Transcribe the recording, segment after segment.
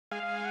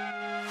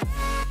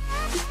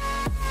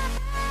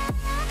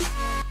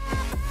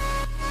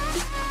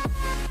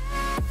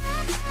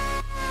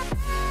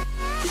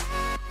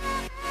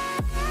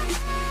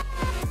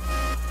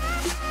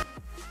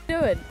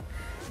Doing?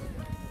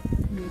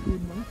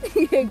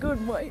 Yeah,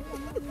 good boy.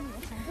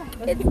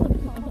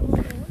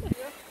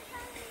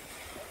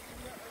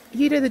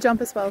 You do the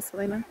jump as well,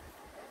 Selena.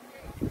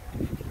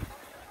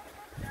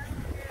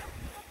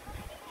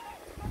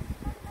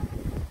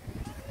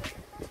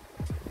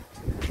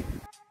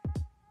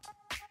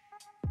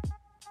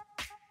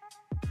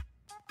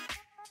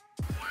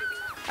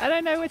 I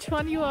don't know which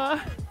one you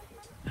are.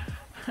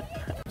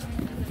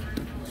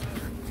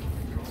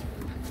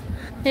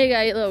 Here you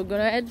go, you little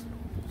gunhead.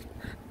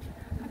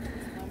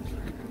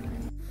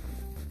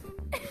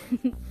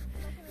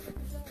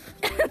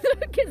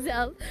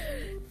 Gazelle.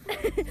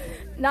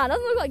 Nah, it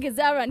doesn't look like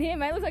gazelle around here,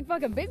 mate. It looks like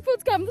fucking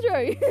Bigfoot's come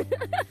through.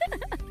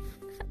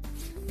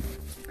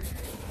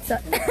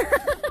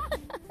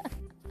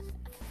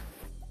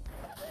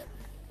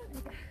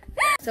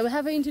 So we're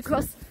having to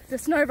cross the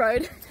snow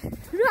road.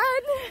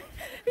 Run!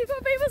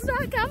 Before people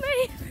start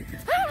coming!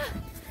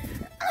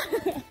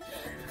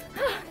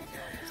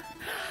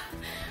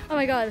 Oh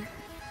my god,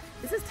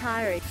 this is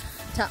tiring.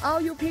 To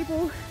all you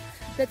people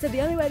that said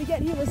the only way to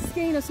get here was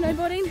skiing or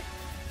snowboarding,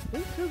 we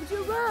proved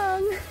you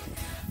wrong.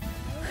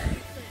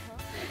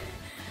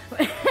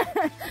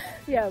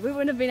 Yeah, we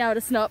wouldn't have been able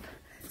to snop.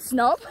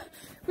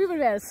 We wouldn't have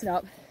been able to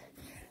snop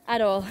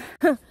at all.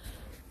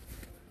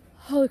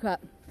 Holy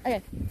crap.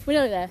 Okay, we're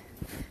nearly there.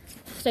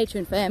 Stay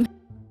tuned, fam.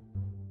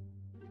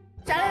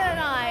 Shannon and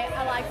I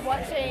are like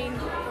watching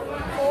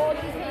all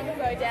these people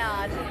go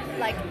down,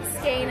 like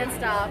skiing and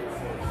stuff.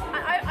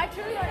 I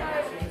truly don't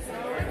know,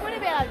 we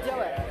wouldn't be able to do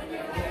it.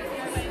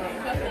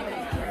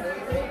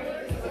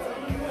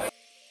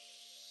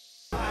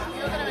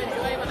 You're going to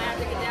enjoy when I have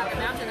to get down the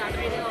mountain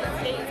after eating all the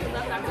skis, because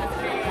that's what I'm going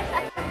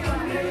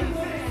to do.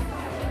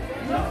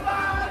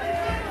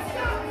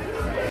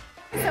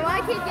 So I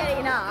keep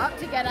getting up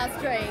to get us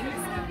drinks,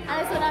 and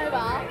I went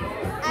over,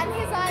 and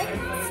he's like,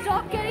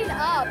 stop getting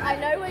up, I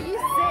know where you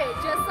sit,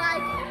 just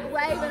like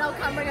wave and I'll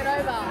come bring it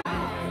over.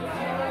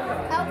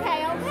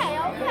 Okay, okay,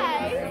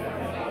 okay.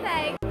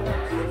 Thanks.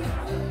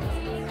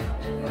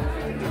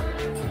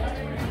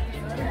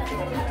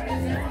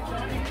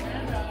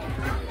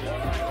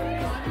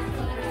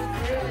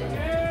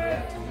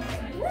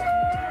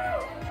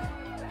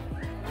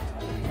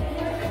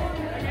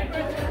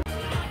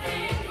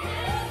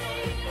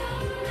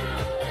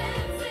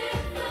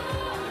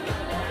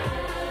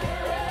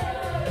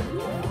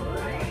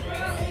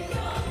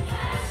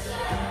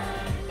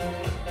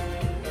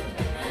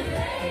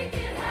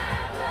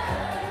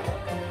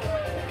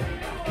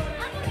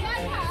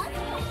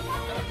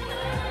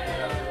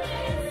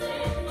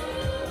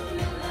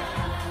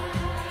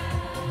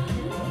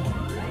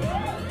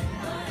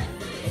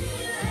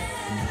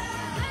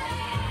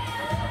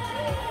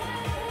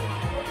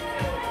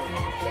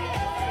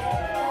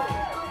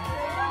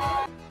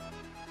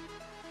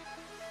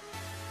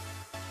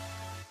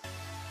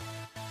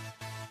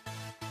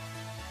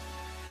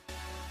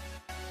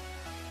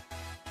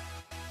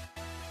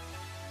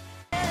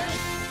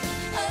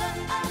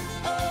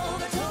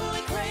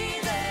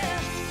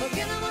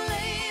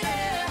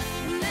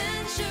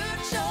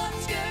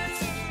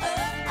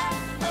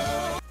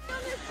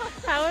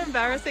 How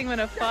embarrassing when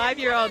a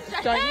 5-year-old,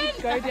 don't you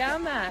go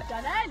down that.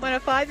 When a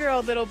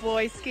 5-year-old little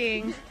boy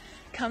skiing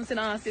comes and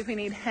asks if we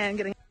need hand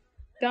getting.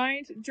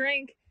 Don't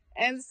drink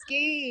and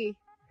ski.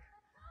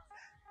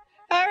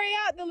 Hurry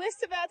up, the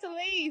list's about to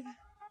leave.